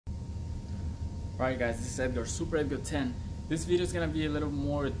Alright guys, this is Edgar, Super Edgar 10. This video is going to be a little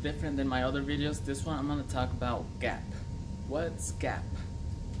more different than my other videos. This one I'm going to talk about gap. What's gap?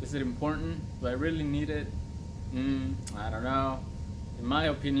 Is it important? Do I really need it? I don't know. In my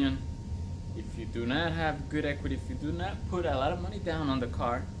opinion, if you do not have good equity, if you do not put a lot of money down on the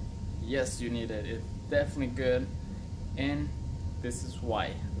car, yes, you need it. It's definitely good. And this is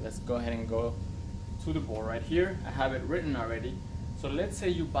why. Let's go ahead and go to the board right here. I have it written already. So let's say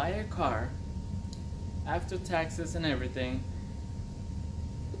you buy a car. After taxes and everything,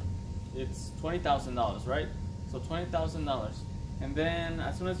 it's $20,000, right? So $20,000, and then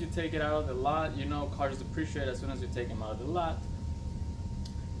as soon as you take it out of the lot, you know cars depreciate as soon as you take them out of the lot.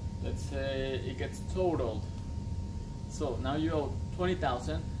 Let's say it gets totaled. So now you owe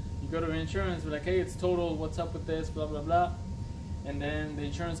 $20,000. You go to insurance, be like, hey, it's totaled. What's up with this? Blah blah blah. And then the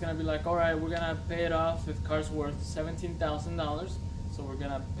insurance gonna be like, all right, we're gonna pay it off. If the car's worth $17,000, so we're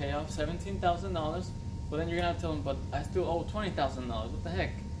gonna pay off $17,000. But then you're gonna tell them, but I still owe $20,000. What the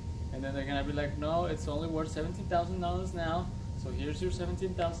heck? And then they're gonna be like, no, it's only worth $17,000 now. So here's your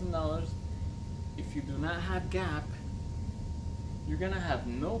 $17,000. If you do not have gap, you're gonna have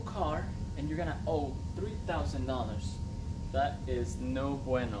no car, and you're gonna owe $3,000. That is no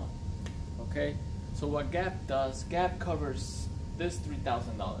bueno. Okay. So what gap does? Gap covers this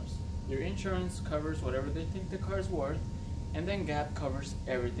 $3,000. Your insurance covers whatever they think the car's worth, and then gap covers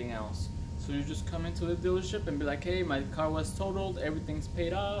everything else. So you just come into the dealership and be like, hey, my car was totaled, everything's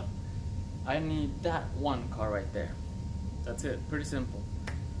paid off. I need that one car right there. That's it, pretty simple.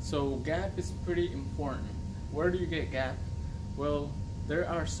 So gap is pretty important. Where do you get gap? Well, there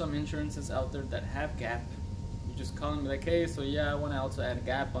are some insurances out there that have gap. You just call them like, hey, so yeah, I want to also add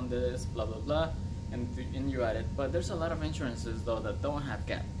gap on this, blah, blah, blah, and you add it. But there's a lot of insurances though that don't have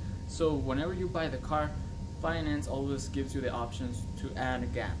gap. So whenever you buy the car, finance always gives you the options to add a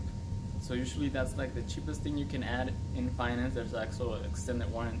gap. So usually that's like the cheapest thing you can add in finance. There's actual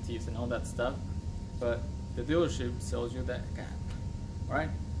extended warranties and all that stuff, but the dealership sells you that gap.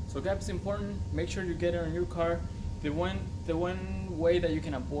 Alright, so gap is important. Make sure you get it on your car. The one way that you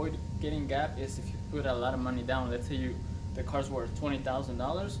can avoid getting gap is if you put a lot of money down. Let's say the car's worth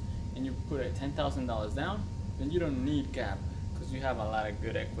 $20,000 and you put $10,000 down, then you don't need gap because you have a lot of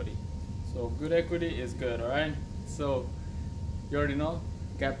good equity. So good equity is good. Alright, so you already know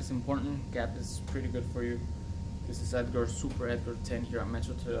gap is important. Gap is pretty good for you. This is Edgar, Super Edgar 10 here at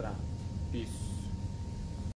Metro Toyota. Peace.